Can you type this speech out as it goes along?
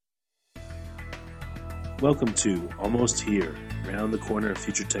Welcome to Almost Here, Round the Corner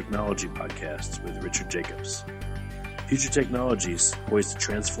Future Technology podcasts with Richard Jacobs. Future technologies poised to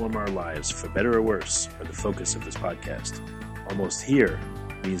transform our lives for better or worse are the focus of this podcast. Almost here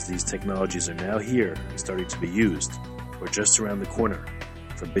means these technologies are now here and starting to be used, or just around the corner,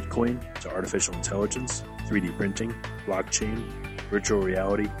 from Bitcoin to artificial intelligence, 3D printing, blockchain, virtual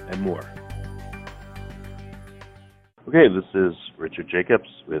reality, and more. Okay, this is Richard Jacobs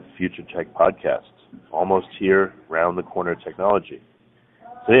with Future Tech Podcast. Almost here, round the corner technology.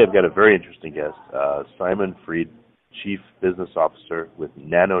 Today I've got a very interesting guest, Simon Freed, Chief Business Officer with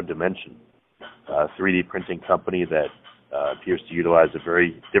Nano Dimension, a 3D printing company that appears to utilize a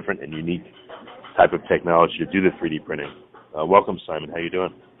very different and unique type of technology to do the 3D printing. Welcome, Simon. How you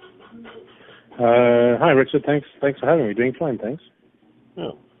doing? Hi, Richard. Thanks for having me. Doing fine, thanks.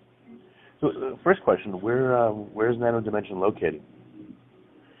 Oh. So, first question: where's Nano Dimension located?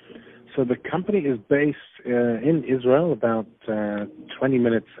 So the company is based in Israel, about 20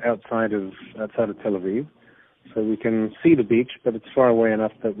 minutes outside of Tel Aviv. So we can see the beach, but it's far away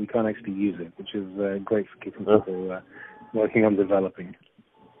enough that we can't actually use it, which is great for keeping people working on developing.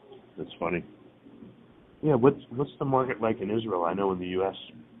 That's funny. Yeah, what's the market like in Israel? I know in the U.S.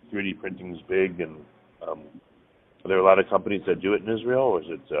 3D printing is big, and are there a lot of companies that do it in Israel, or is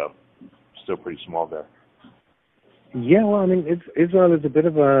it still pretty small there? Yeah, well, I mean, Israel is a bit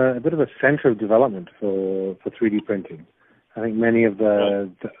of a center of development for 3D printing. I think many of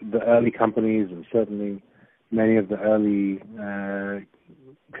the early companies, and certainly many of the early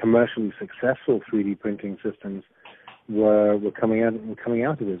commercially successful 3D printing systems were coming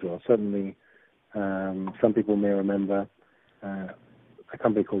out of Israel. Certainly, some people may remember a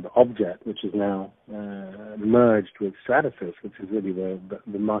company called Objet, which is now merged with Stratasys, which is really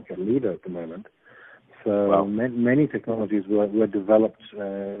the market leader at the moment. So wow. Many technologies were developed,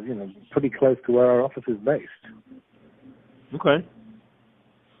 pretty close to where our office is based. Okay,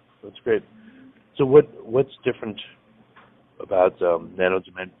 that's great. So what's different about Nano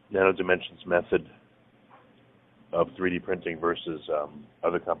Dimension's method of 3D printing versus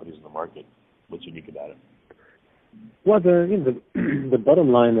other companies in the market? What's unique about it? Well, the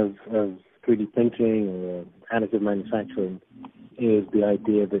bottom line of 3D printing or additive manufacturing is the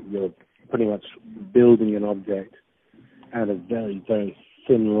idea that you're pretty much building an object out of very, very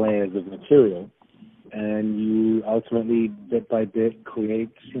thin layers of material, and you ultimately, bit by bit, create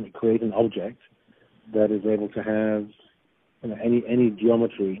an object that is able to have any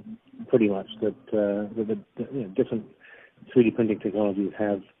geometry, pretty much, that different 3D printing technologies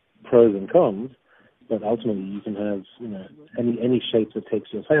have pros and cons, but ultimately you can have any shape that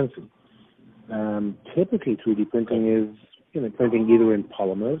takes your fancy. Typically, 3D printing is printing either in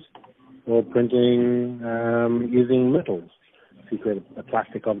polymers or printing using metals. So you create a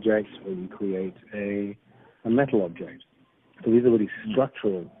plastic object, or you create a metal object. So these are really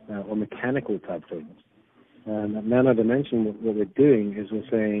structural or mechanical type things. At Nano Dimension, what we're doing is we're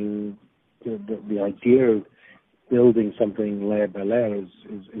saying the idea of building something layer by layer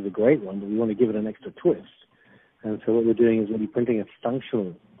is a great one, but we want to give it an extra twist. And so what we're doing is really printing a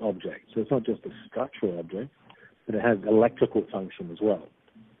functional object. So it's not just a structural object, but it has electrical function as well.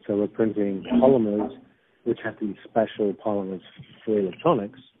 So we're printing polymers, which have to be special polymers for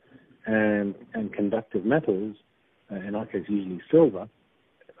electronics, and conductive metals, in our case usually silver,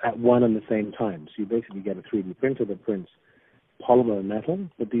 at one and the same time. So you basically get a 3D printer that prints polymer and metal,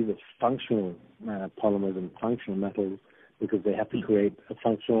 but these are functional polymers and functional metals because they have to create a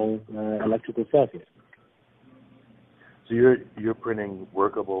functional electrical circuit. So you're printing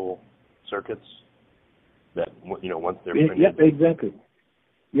workable circuits that once they're printed. Yeah, exactly.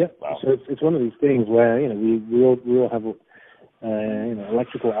 Yeah. Wow. So it's one of these things where we all have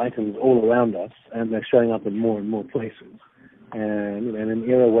electrical items all around us, and they're showing up in more and more places. And in an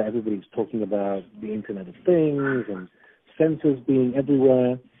era where everybody's talking about the Internet of Things and sensors being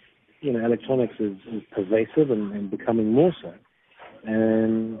everywhere, electronics is pervasive and becoming more so.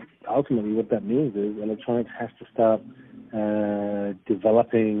 And ultimately what that means is electronics has to start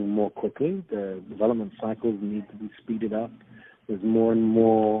developing more quickly. The development cycles need to be speeded up. There's more and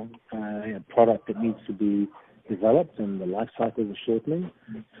more product that needs to be developed, and the life cycles are shortening.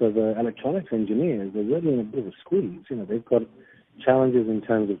 So the electronics engineers are really in a bit of a squeeze. They've got challenges in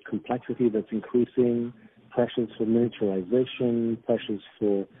terms of complexity that's increasing, pressures for miniaturization, pressures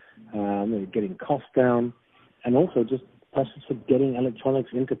for getting costs down, and also just pressures for getting electronics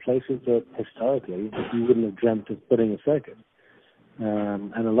into places that historically you wouldn't have dreamt of putting a circuit.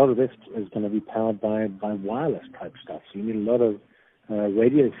 And a lot of this is going to be powered by wireless type stuff. So you need a lot of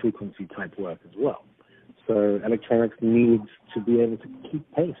radio frequency type work as well. So electronics needs to be able to keep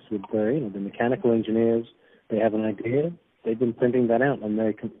pace with the mechanical engineers. They have an idea. They've been printing that out on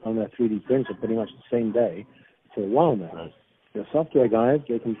their 3D printer pretty much the same day for a while now. Right. The software guys,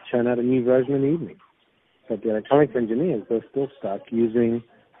 they can churn out a new version in the evening. But the electronics engineers, they're still stuck using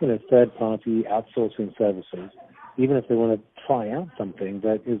third-party outsourcing services, even if they want to try out something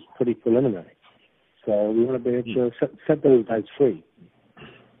that is pretty preliminary. So we want to be able to set those guys free.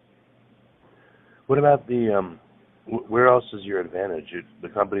 What about where else is your advantage? The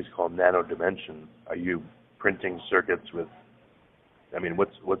company's called Nano Dimension. Are you printing circuits with,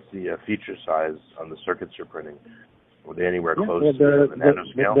 what's the feature size on the circuits you're printing? Were they anywhere close to the nano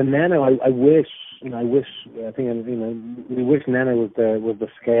scale? The nano, I wish, we wish nano was the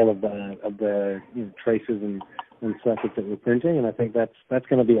scale of the traces and circuits that we're printing, and I think that's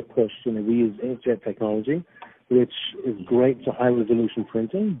going to be a push. We use inkjet technology, which is great for high resolution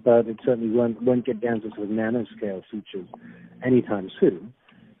printing, but it certainly won't get down to sort of nanoscale features anytime soon.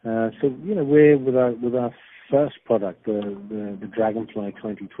 We're with our first product, the Dragonfly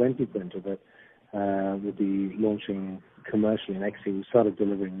 2020 printer that will be launching commercially in XE. We started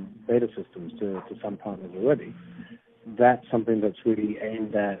delivering beta systems to some partners already. That's something that's really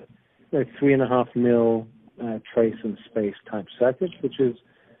aimed at 3.5 mil trace and space type circuits, which is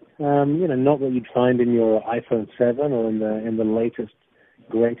not what you'd find in your iPhone 7 or in the latest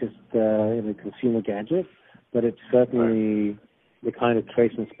greatest consumer gadget, but it's certainly the kind of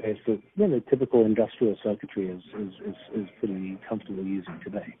trace and space that typical industrial circuitry is pretty comfortable using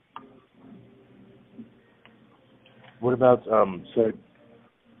today. What about so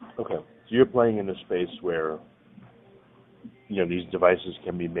you're playing in a space where these devices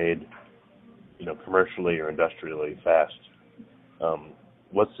can be made commercially or industrially fast.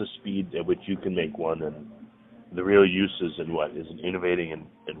 What's the speed at which you can make one, and the real uses in what is it innovating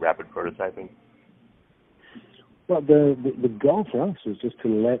in rapid prototyping? Well, the goal for us is just to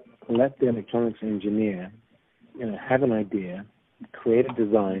let the electronics engineer have an idea, create a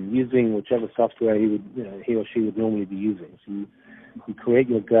design using whichever software he or she would normally be using. So you create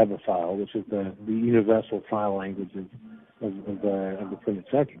your Gerber file, which is the universal file language of the printed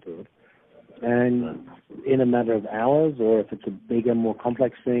circuit board, and in a matter of hours, or if it's a bigger, more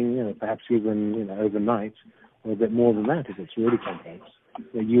complex thing, perhaps even overnight, or a bit more than that if it's really complex,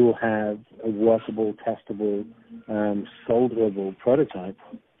 you will have a workable, testable, solderable prototype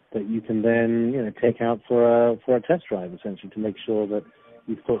that you can then take out for a test drive, essentially, to make sure that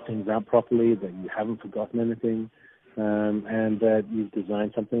you've thought things out properly, that you haven't forgotten anything, and that you've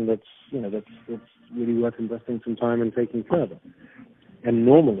designed something that's really worth investing some time and taking further. And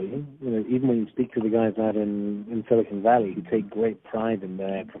normally, even when you speak to the guys out in Silicon Valley who take great pride in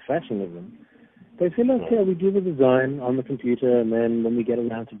their professionalism, they say, look, we do the design on the computer, and then when we get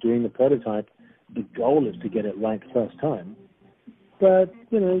around to doing the prototype, the goal is to get it right first time. But,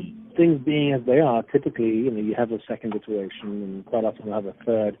 things being as they are, typically, you have a second iteration, and quite often you'll have a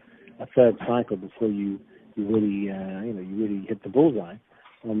third cycle before you really hit the bullseye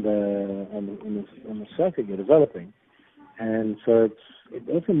on the circuit you're developing. And so it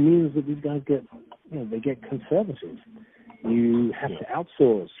also means that these guys get conservative. You have to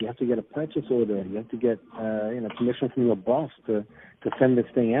outsource. You have to get a purchase order. You have to get permission from your boss to send this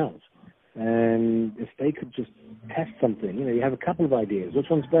thing out. And if they could just test something, you have a couple of ideas. Which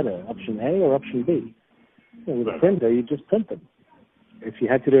one's better, option A or option B? With a printer, you just print them. If you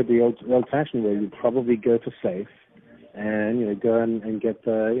had to do it the old-fashioned way, you'd probably go for safe and go and get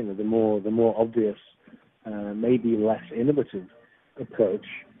the more obvious, maybe less innovative approach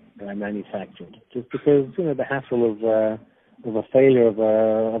manufactured. Just because the hassle of a failure of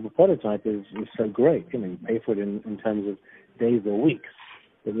a prototype is so great. You pay for it in terms of days or weeks.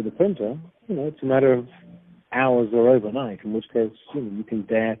 But with a printer, it's a matter of hours or overnight. In which case, you can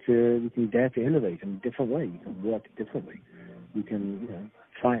dare to innovate in a different way. You can work differently. You can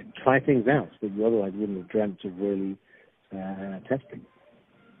try things out that you otherwise wouldn't have dreamt of really testing.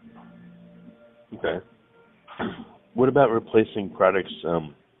 Okay. What about replacing products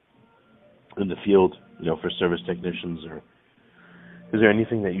in the field, for service technicians, or is there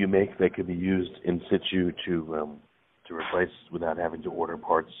anything that you make that could be used in situ to replace without having to order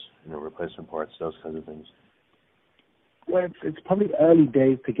parts, replacement parts, those kinds of things? Well, it's probably early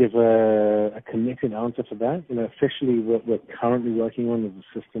days to give a committed answer for that. Officially, what we're currently working on is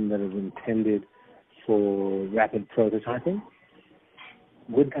a system that is intended for rapid prototyping.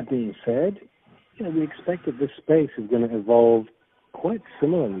 With that being said, we expect that this space is going to evolve quite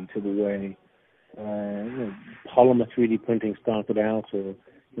similarly to the way polymer 3D printing started out, or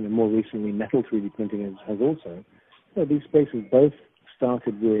more recently metal 3D printing has also. These spaces both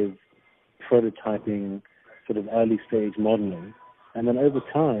started with prototyping sort of early stage modeling. And then over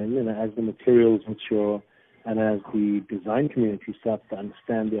time, as the materials mature and as the design community starts to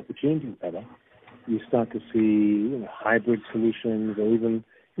understand the opportunities better, you start to see hybrid solutions or even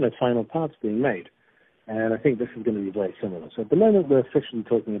final parts being made. And I think this is going to be very similar. So at the moment, we're officially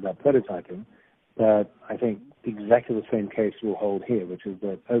talking about prototyping, but I think exactly the same case will hold here, which is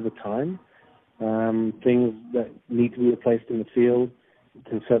that over time, things that need to be replaced in the field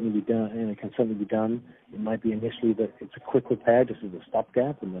can certainly be done. It might be initially that it's a quick repair, just as a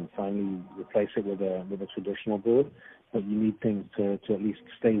stopgap, and then finally replace it with a traditional board. But you need things to at least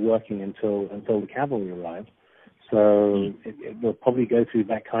stay working until the cavalry arrive. So it will probably go through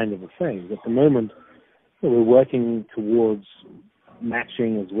that kind of a phase. At the moment, we're working towards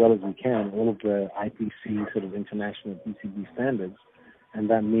matching as well as we can all of the IPC sort of international PCB standards, and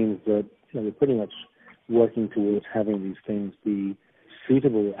that means that we're pretty much working towards having these things be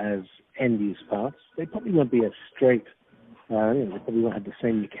suitable as end-use parts. They probably won't be as straight. They probably won't have the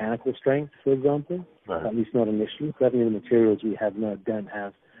same mechanical strength, for example, at least not initially. Certainly the materials we have now don't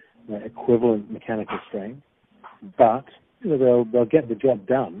have equivalent mechanical strength, but they'll get the job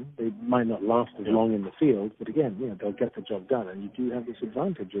done. They might not last as long in the field, but again, they'll get the job done. And you do have this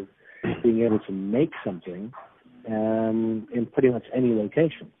advantage of being able to make something in pretty much any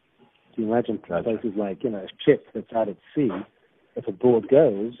location. So you imagine places like, a ship that's out at sea, if a board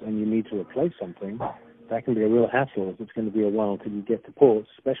goes and you need to replace something, that can be a real hassle if it's going to be a while until you get to port,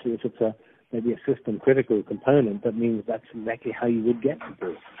 especially if it's maybe a system critical component. That means that's exactly how you would get to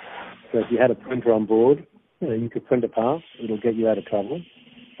port. So if you had a printer on board, you could print a part, it'll get you out of trouble.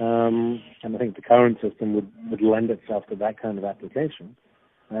 And I think the current system would lend itself to that kind of application.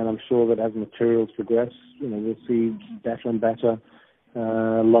 And I'm sure that as materials progress, we'll see better and better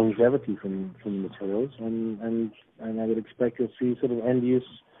longevity from materials, and I would expect you'll see sort of end use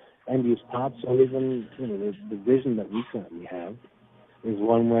parts, or even the vision that we certainly have is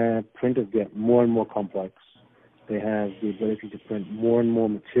one where printers get more and more complex. They have the ability to print more and more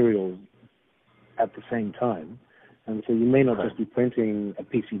materials at the same time, and so you may not just be printing a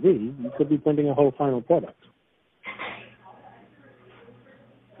PCB, you could be printing a whole final product.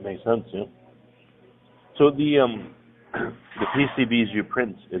 Makes sense, yeah. So the PCBs you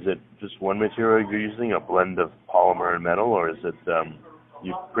print, is it just one material you're using, a blend of polymer and metal, or is it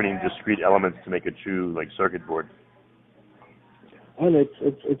you printing discrete elements to make a true circuit board? Well,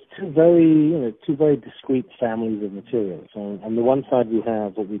 it's two very discrete families of materials. So on the one side we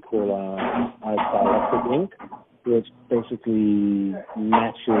have what we call our dielectric ink, which basically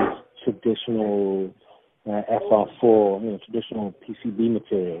matches traditional FR4, traditional PCB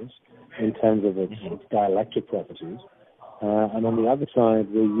materials in terms of its dielectric properties. And on the other side,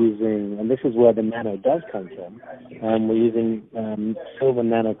 we're using, and this is where the nano does come from, we're using silver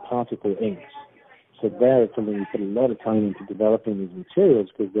nanoparticle inks. So there it's something we put a lot of time into developing these materials,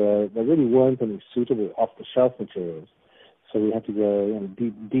 because there really weren't any suitable off-the-shelf materials. So we had to go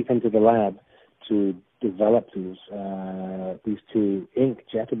deep into the lab to develop these two ink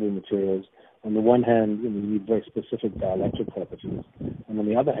jettable materials. On the one hand, you need very specific dielectric properties, and on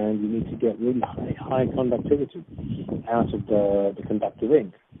the other hand, you need to get really high conductivity out of the conductive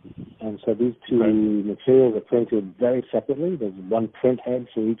ink. And so these two materials are printed very separately. There's one print head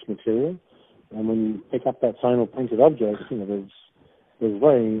for each material, and when you pick up that final printed object, there's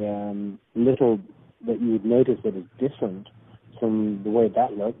very little that you would notice that is different from the way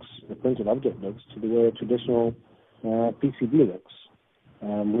that looks, the printed object looks, to the way a traditional PCB looks.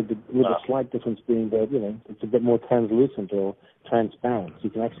 With the slight difference being that, it's a bit more translucent or transparent. So you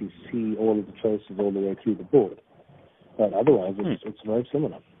can actually see all of the traces all the way through the board. But otherwise, it's very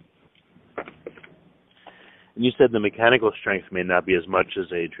similar. And you said the mechanical strength may not be as much as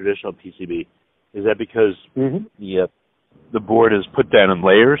a traditional PCB. Is that because the board is put down in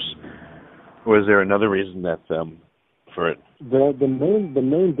layers, or is there another reason that for it? The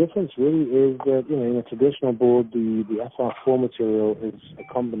main difference really is that in a traditional board, the FR4 material is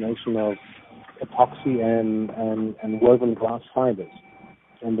a combination of epoxy and woven glass fibers,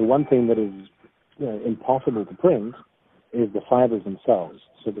 and the one thing that is impossible to print is the fibers themselves.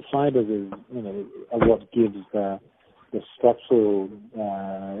 So the fibers are what gives the structural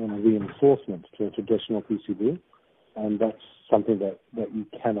reinforcement to a traditional PCB, and that's something that you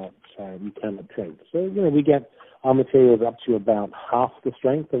cannot trade. So we get our materials up to about half the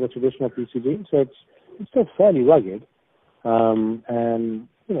strength of a traditional PCB, so it's still fairly rugged. And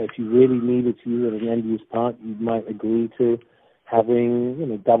if you really needed to use it as an end-use part, you might agree to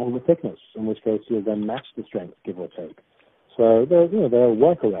having double the thickness, in which case you'll then match the strength, give or take. So there are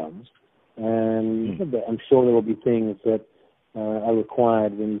workarounds, and I'm sure there will be things that are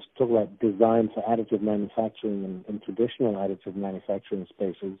required when you talk about design for additive manufacturing and traditional additive manufacturing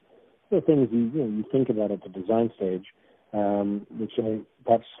spaces. There are things you think about at the design stage, which are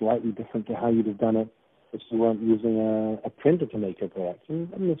perhaps slightly different to how you'd have done it if you weren't using a printer to make your product.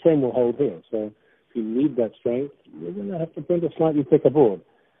 And the same will hold here. So if you need that strength, you're going to have to print a slightly thicker board,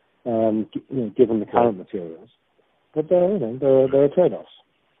 given the current materials. But there are trade-offs.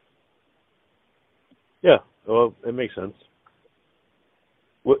 Yeah, well, it makes sense.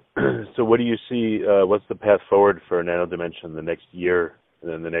 So what do you see, what's the path forward for Nano Dimension the next year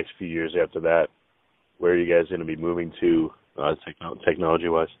and then the next few years after that? Where are you guys going to be moving to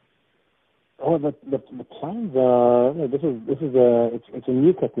technology-wise? Oh, the plans are, it's a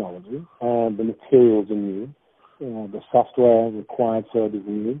new technology. The materials are new. The software required for it is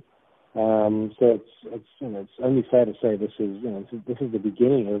new. So it's only fair to say this is the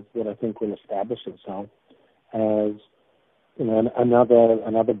beginning of what I think will establish itself as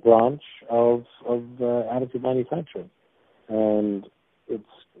another branch of additive manufacturing, and it's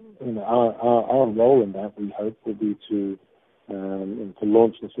our role in that, we hope, will be to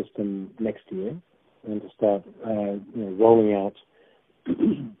launch the system next year and to start rolling out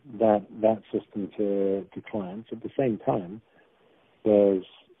that system to clients. At the same time, there's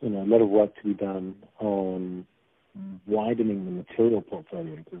a lot of work to be done on widening the material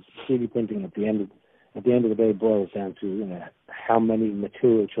portfolio, because 3D printing at the end of the day boils down to how many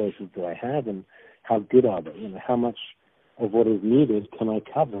material choices do I have and how good are they? How much of what is needed can I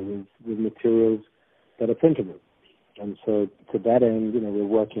cover with materials that are printable? And so to that end, we're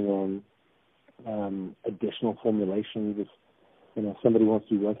working on additional formulations. If somebody wants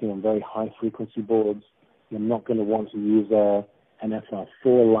to be working on very high frequency boards, you're not going to want to use an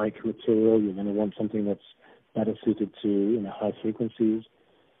FR4-like material. You're going to want something that's better suited to high frequencies.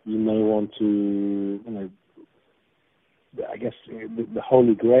 You may want to, I guess the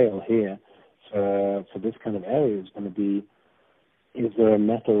holy grail here for this kind of area is going to be, is there a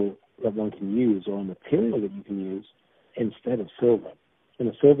metal that one can use or a material that you can use instead of silver?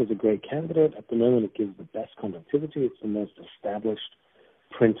 Silver is a great candidate. At the moment, it gives the best conductivity. It's the most established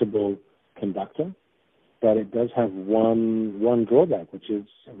printable conductor. But it does have one drawback, which is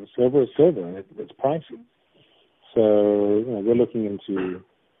silver is silver, and it's pricey. So we're looking into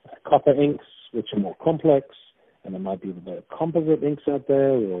copper inks, which are more complex, and there might be the composite inks out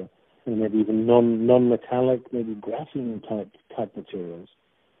there, or maybe even non-metallic, maybe graphene type materials.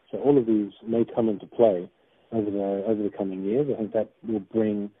 So all of these may come into play over the coming years. I think that will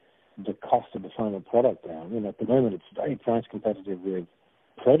bring the cost of the final product down. At the moment, it's very price competitive with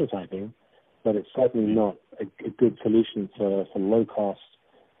prototyping, but it's certainly not a good solution for low cost,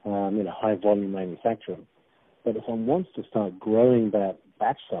 high volume manufacturing. But if one wants to start growing that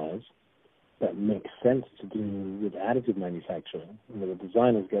batch size, that makes sense to do with additive manufacturing. The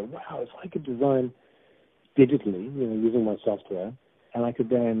designers go, wow, if I could design digitally, using my software, and I could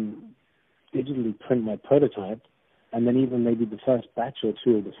then digitally print my prototype, and then even maybe the first batch or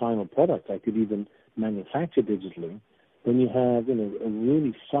two of the final product I could even manufacture digitally, then you have a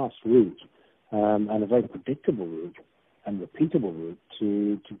really fast route and a very predictable route and repeatable route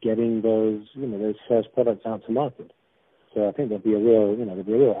to getting those first products out to market. So I think there'll be a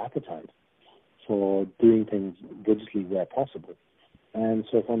real appetite for doing things digitally where possible. And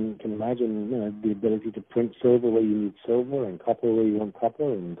so if one can imagine, the ability to print silver where you need silver, and copper where you want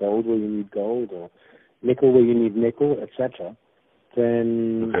copper, and gold where you need gold, or nickel where you need nickel, etc.,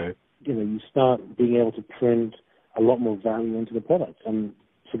 then you start being able to print a lot more value into the product. And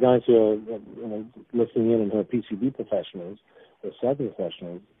for guys who are listening in and who are PCB professionals or circuit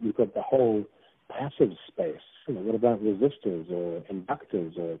professionals, you've got the whole passive space. What about resistors or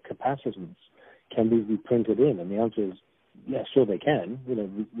inductors or capacitors? Can these be printed in? And the answer is, yeah, sure they can. We're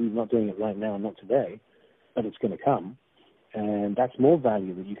not doing it right now, not today, but it's going to come, and that's more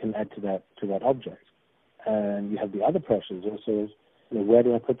value that you can add to that object. And you have the other pressures also. Where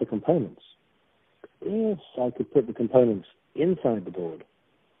do I put the components? If I could put the components inside the board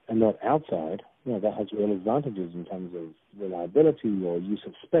and not outside, that has real advantages in terms of reliability or use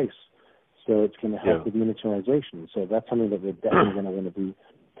of space. So it's going to help with miniaturization. So that's something that we're definitely going to want to be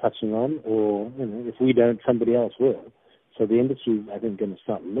touching on, or if we don't, somebody else will. So the industry is, I think, going to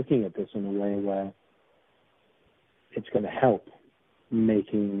start looking at this in a way where it's going to help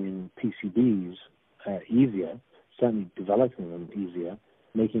making PCBs easier, certainly developing them easier,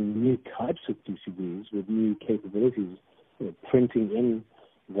 making new types of PCBs with new capabilities. Printing in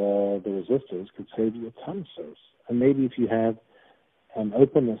the resistors could save you a ton of space. And maybe if you have an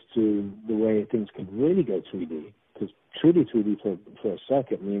openness to the way things can really go 3D, because truly 3D for a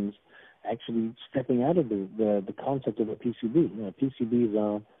circuit means actually stepping out of the concept of a PCB. PCBs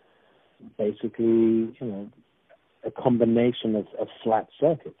are basically, a combination of flat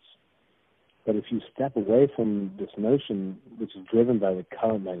circuits. But if you step away from this notion, which is driven by the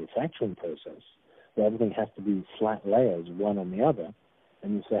current manufacturing process, where everything has to be flat layers, one on the other,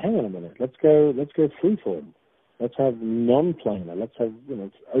 and you say, hang on a minute, let's go freeform. Let's have non-planar. Let's have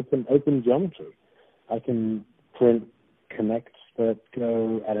open geometry. I can print connects that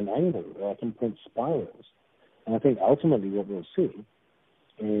go at an angle, or I can print spirals. And I think ultimately what we'll see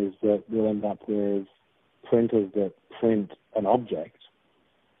is that we'll end up with printers that print an object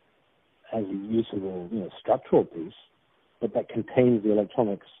as a usable, structural piece, but that contains the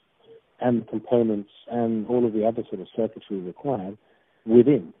electronics and the components and all of the other sort of circuitry required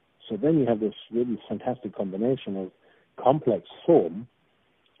within. So then you have this really fantastic combination of complex form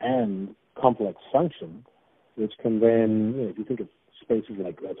and complex function, which can then, if you think of spaces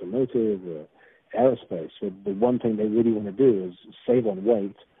like automotive or aerospace, where the one thing they really want to do is save on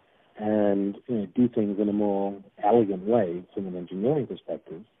weight and do things in a more elegant way from an engineering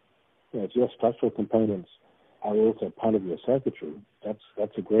perspective. If your structural components are also part of your circuitry,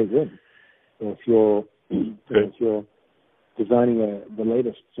 that's a great win. Or if you're designing the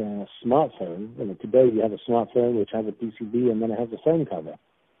latest smartphone, today you have a smartphone which has a PCB and then it has a phone cover.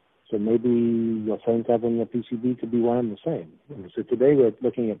 So maybe your phone cover and your PCB could be one and the same. So today we're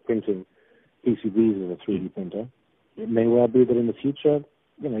looking at printing PCBs as a 3D printer. It may well be that in the future,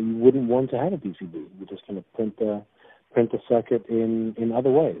 you wouldn't want to have a PCB. You're just going to print the circuit in other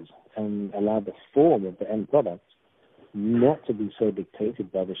ways and allow the form of the end product not to be so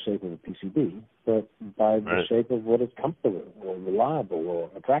dictated by the shape of a PCB, but by the shape of what is comfortable or reliable or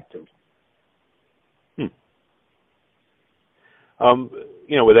attractive.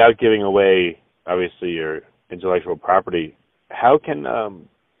 Without giving away, obviously, your intellectual property, how can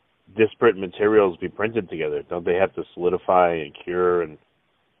disparate materials be printed together? Don't they have to solidify and cure? And,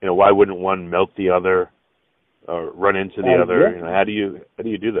 why wouldn't one melt the other or run into the other? Yeah. How do you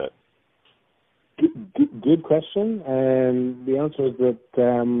do that? Good question, and the answer is that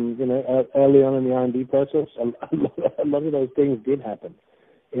early on in the R&D process, a lot of those things did happen,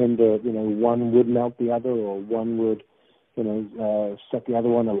 and one would melt the other, or one would set the other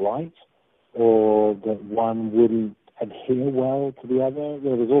one alight, or that one wouldn't adhere well to the other.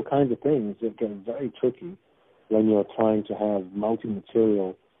 There's all kinds of things that get very tricky when you're trying to have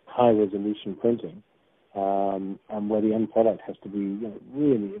multi-material, high-resolution printing. And where the end product has to be,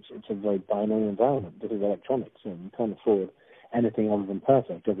 really, it's a very binary environment. This is electronics, and you can't afford anything other than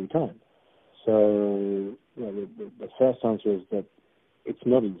perfect every time. So, the first answer is that it's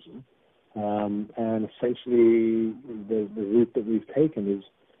not easy. And essentially, the route that we've taken is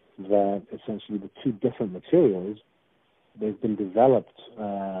that essentially the two different materials, they've been developed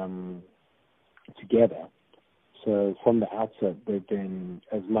together. So from the outset, they've been,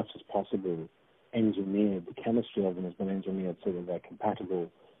 as much as possible, engineered. The chemistry of them has been engineered so that they're compatible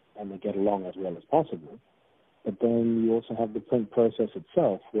and they get along as well as possible. But then you also have the print process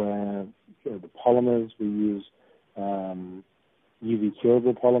itself, where the polymers, we use UV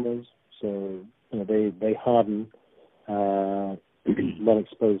curable polymers, so they harden not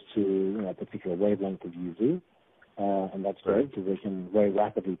exposed to a particular wavelength of UV, and that's great because they can very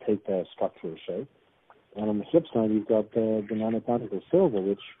rapidly take their structural shape. And on the flip side, you've got the nanoparticle silver,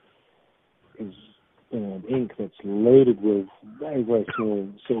 which is an ink that's loaded with very, very small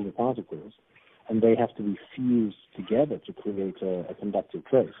silver particles, and they have to be fused together to create a conductive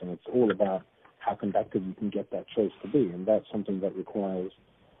trace. And it's all about how conductive you can get that trace to be, and that's something that requires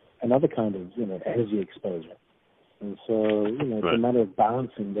another kind of energy exposure. And so it's a matter of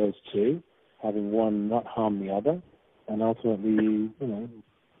balancing those two, having one not harm the other, and ultimately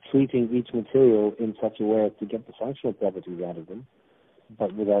treating each material in such a way as to get the functional properties out of them,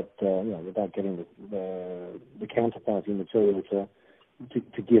 but without getting the counterparty material to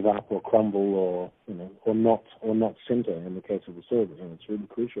give up or crumble or not sinter in the case of the silver. It's really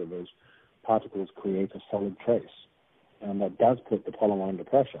crucial those particles create a solid trace, and that does put the polymer under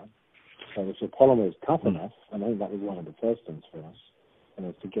pressure. So if the polymer is tough enough, and I think that was one of the first things for us, and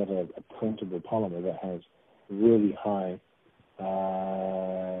it's to get a printable polymer that has really high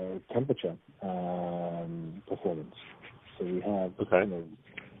temperature performance. So we have a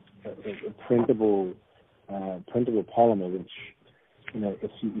printable polymer, which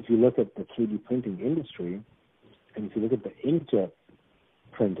if you look at the 3D printing industry, and if you look at the inkjet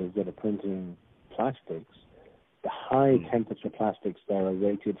printers that are printing plastics, the high temperature plastics there are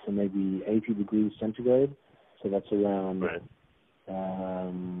rated for maybe 80 degrees centigrade. So that's around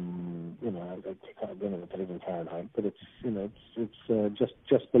a I don't know what that is in Fahrenheit, but it's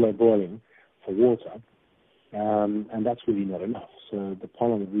just below boiling for water, and that's really not enough. So the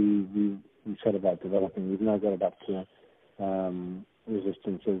pollen we set about developing, we've now got about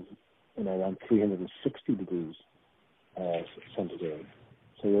resistance of around 360 degrees centigrade.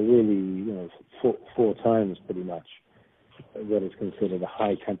 So we're really four times pretty much what is considered a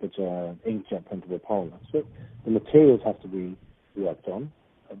high temperature inkjet printable polymer. So the materials have to be worked on,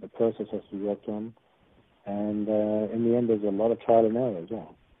 the process has to be worked on, and in the end there's a lot of trial and error as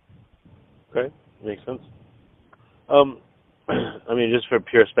well. Okay, makes sense. I mean, just for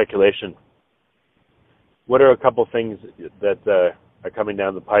pure speculation, what are a couple things that are coming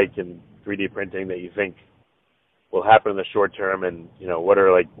down the pike in 3D printing that you think will happen in the short term, and what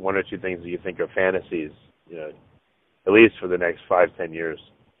are like one or two things that you think are fantasies, at least for the next 5-10 years?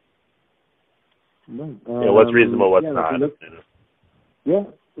 What's reasonable, what's not? I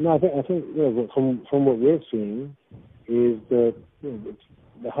think from what we're seeing is that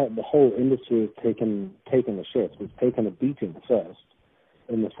the whole industry has taken a shift. It's taken a beating first,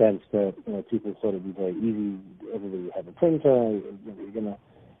 in the sense that people thought it'd be very easy. Everybody would have a printer. You're gonna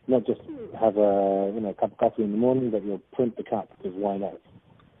not just have a cup of coffee in the morning, but you'll print the cup, because why not?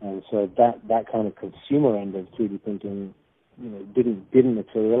 And so that kind of consumer end of 3D printing, didn't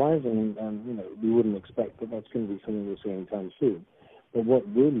materialize, and we wouldn't expect that that's going to be something we're seeing anytime soon. But what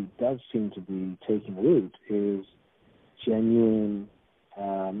really does seem to be taking root is genuine,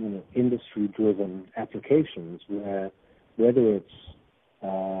 industry-driven applications where, whether it's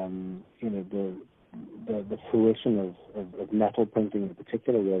the fruition of metal printing in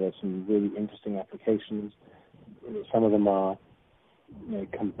particular, where there's some really interesting applications. Some of them are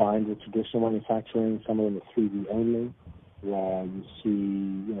combined with traditional manufacturing. Some of them are 3D only, where you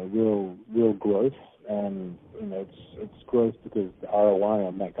see real growth, and it's growth because the ROI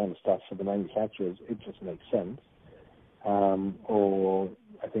on that kind of stuff for the manufacturers, it just makes sense. Or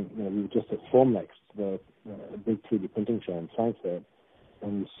I think we were just at Formnext, the big 3D printing show in Frankfurt,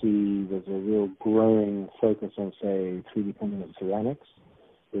 and you see there's a real growing focus on, say, 3D printing of ceramics,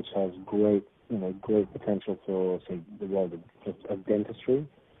 which has great potential for, say, the world of dentistry.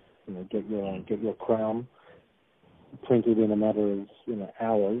 Get your crown printed in a matter of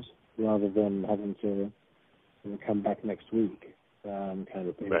hours, rather than having to come back next week, kind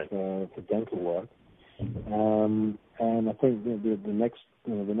of thing, right, for dental work. And I think the next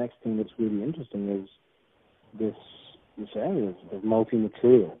thing that's really interesting is this area of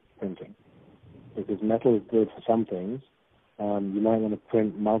multi-material printing, because metal is good for some things. You might want to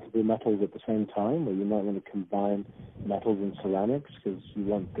print multiple metals at the same time, or you might want to combine metals and ceramics because you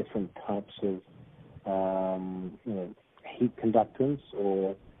want different types of heat conductance,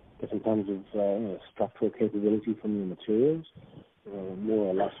 or different kinds of structural capability from the materials, more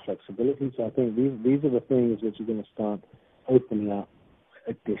or less flexibility. So I think these are the things which are going to start opening up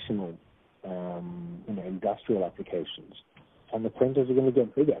additional industrial applications. And the printers are going to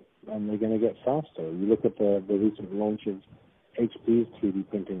get bigger, and they're going to get faster. You look at the recent launch of HP's 3D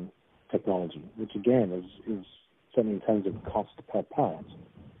printing technology, which again is certainly in terms of cost per part,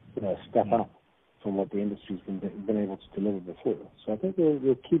 a step up from what the industry's been able to deliver before. So I think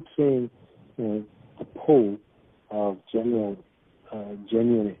we'll keep seeing the pull of genuine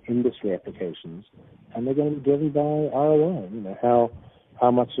industry applications, and they're going to be driven by ROI. How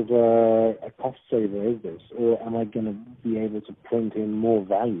much of a cost saver is this, or am I going to be able to print in more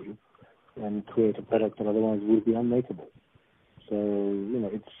value and create a product that otherwise would be unmakeable? So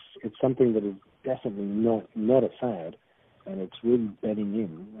it's something that is definitely not a fad, and it's really bedding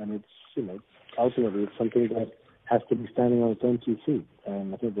in, and it's ultimately it's something that has to be standing on its own 2 feet.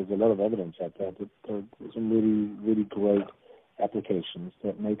 And I think there's a lot of evidence out there that there's some really, really great applications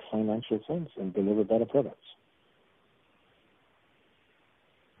that make financial sense and deliver better products.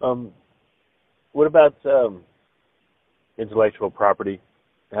 What about intellectual property?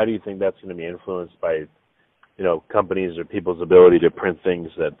 How do you think that's going to be influenced by, companies or people's ability to print things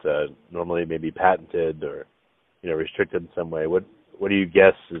that normally may be patented or, restricted in some way? What do you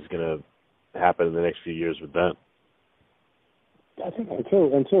guess is going to happen in the next few years with that? I think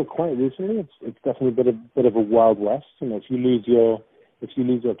until quite recently, it's definitely a bit of a wild west. If you lose your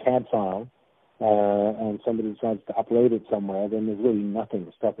CAD file and somebody decides to upload it somewhere, then there's really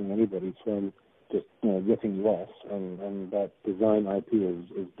nothing stopping anybody from just ripping you off, and that design IP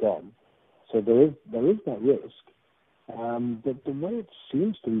is gone. So there is that risk. But the way it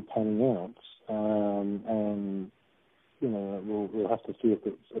seems to be panning out, and we'll have to see if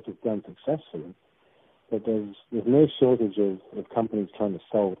it's done successfully. But there's no shortage of companies trying to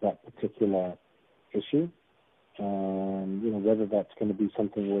solve that particular issue. And whether that's going to be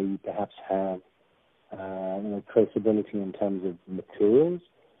something where you perhaps have traceability in terms of materials.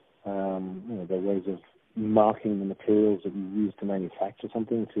 There are ways of marking the materials that you use to manufacture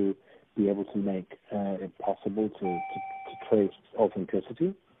something to be able to make it possible to trace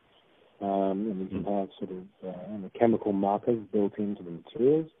authenticity. You can have sort of chemical markers built into the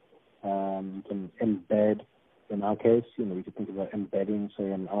materials. You can embed, in our case, we could think about embedding,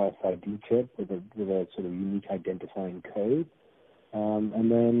 say, an RFID chip with a sort of unique identifying code.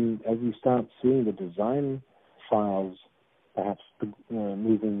 And then as you start seeing the design files perhaps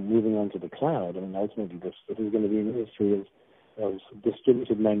moving onto the cloud, I mean, ultimately this is going to be an industry of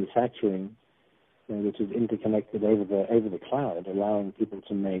distributed manufacturing, which is interconnected over the cloud, allowing people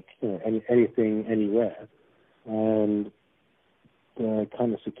to make anything anywhere. And the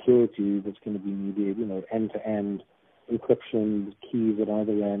kind of security that's going to be needed, end-to-end encryption, keys at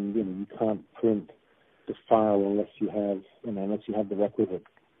either end. You can't print the file unless you have the requisite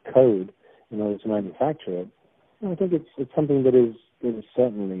code in order to manufacture it. I think it's something that is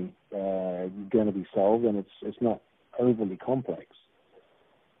certainly going to be solved, and it's not overly complex.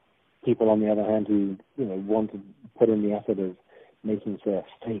 People, on the other hand, who want to put in the effort of making, say, a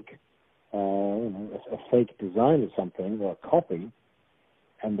fake design of something or a copy,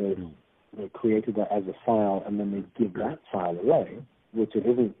 and they created that as a file, and then they give that file away, which it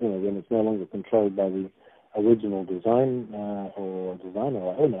isn't, when it's no longer controlled by the original design or designer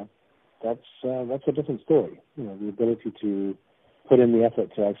or owner. That's a different story. The ability to put in the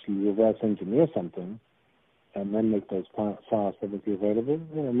effort to actually reverse engineer something and then make those files publicly available,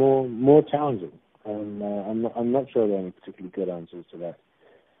 more challenging. And I'm not sure there are any particularly good answers to that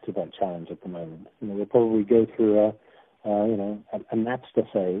challenge at the moment. We'll probably go through a Napster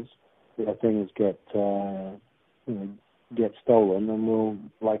phase where things get stolen, and we'll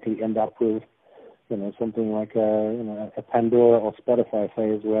likely end up with something like a Pandora or Spotify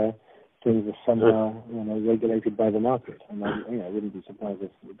phase where things are somehow regulated by the market. And I wouldn't be surprised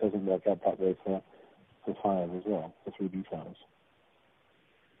if it doesn't work out that way for files as well, for 3D files.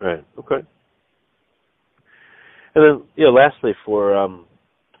 Right. Okay. And then, lastly, for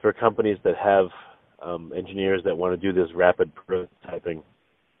companies that have engineers that want to do this rapid prototyping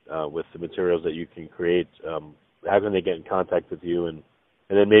with the materials that you can create, how can they get in contact with you, and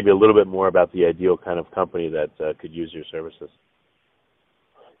then maybe a little bit more about the ideal kind of company that could use your services?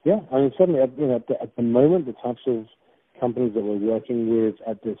 Yeah, I mean, certainly, at the moment, the types of companies that we're working with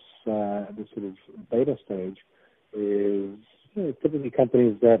at this sort of beta stage is typically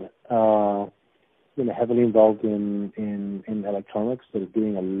companies that are heavily involved in electronics, that are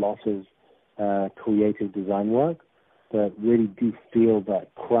doing a lot of creative design work, that really do feel that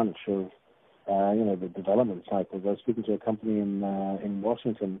crunch of the development cycle. I was speaking to a company in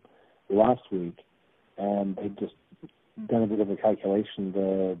Washington last week, and they just done a bit of a calculation,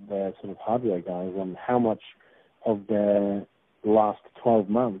 the sort of hardware guys, on how much of their last 12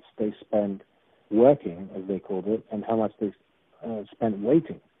 months they spent working, as they called it, and how much they spent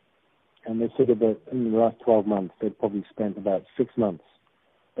waiting. And they figured that in the last 12 months they'd probably spent about 6 months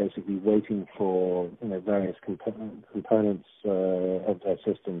basically waiting for various components of their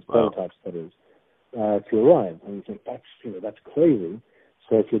systems, prototypes that is, to arrive. And you think that's crazy.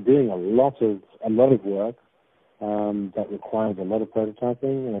 So if you're doing a lot of work that requires a lot of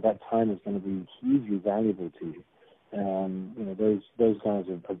prototyping, that time is going to be hugely valuable to you. Those guys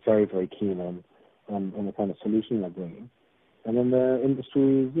are very, very keen on the kind of solution they're bringing. And then there are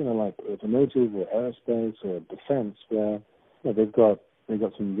industries, like automotive or aerospace or defense, where they've got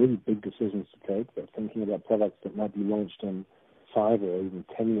some really big decisions to take. They're thinking about products that might be launched in 5 or even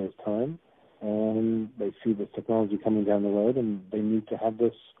 10 years' time, and they see this technology coming down the road, and they need to have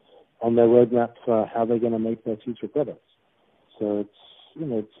this on their roadmap for how they're going to make their future products. So it's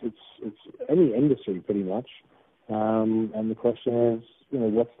any industry pretty much, and the question is,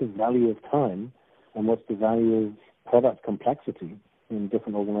 what's the value of time, and what's the value of product complexity in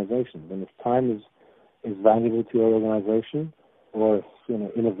different organizations? And if time is valuable to your organization, or if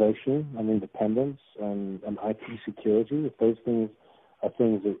innovation and independence and IP security, if those things are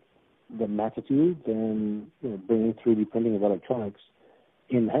things that matter to you, then bringing 3D printing of electronics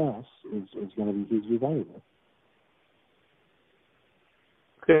in-house is going to be hugely valuable.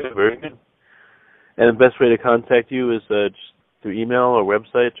 Okay, very good. And the best way to contact you is just through email or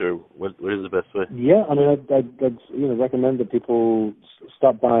website, or what is the best way? Yeah, I mean, I'd recommend that people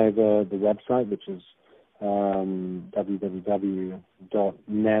stop by the website, which is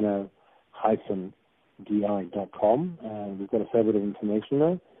www.nano-di.com. We've got a fair bit of information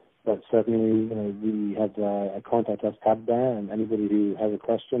there, but certainly we have a contact us tab there, and anybody who has a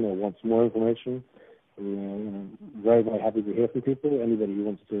question or wants more information we're very, very happy to hear from people. Anybody who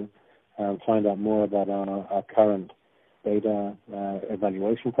wants to find out more about our current beta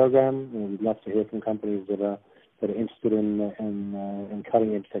evaluation program, we'd love to hear from companies that are interested in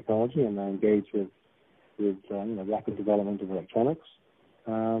cutting edge technology and are engaged with rapid development of electronics.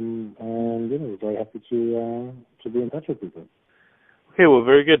 And we're very happy to be in touch with people. Okay, well,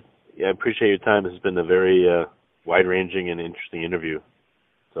 very good. Yeah, I appreciate your time. This has been a very wide-ranging and interesting interview.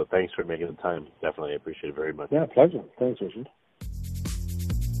 So thanks for making the time. Definitely, I appreciate it very much. Yeah, pleasure. Thanks, Richard.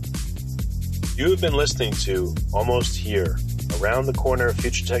 You have been listening to Almost Here, Around the Corner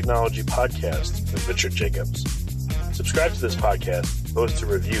Future Technology podcast with Richard Jacobs. Subscribe to this podcast, post a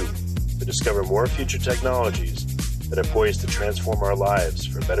review to discover more future technologies that are poised to transform our lives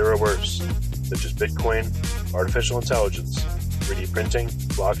for better or worse, such as Bitcoin, artificial intelligence, 3D printing,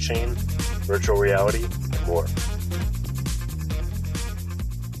 blockchain, virtual reality, and more.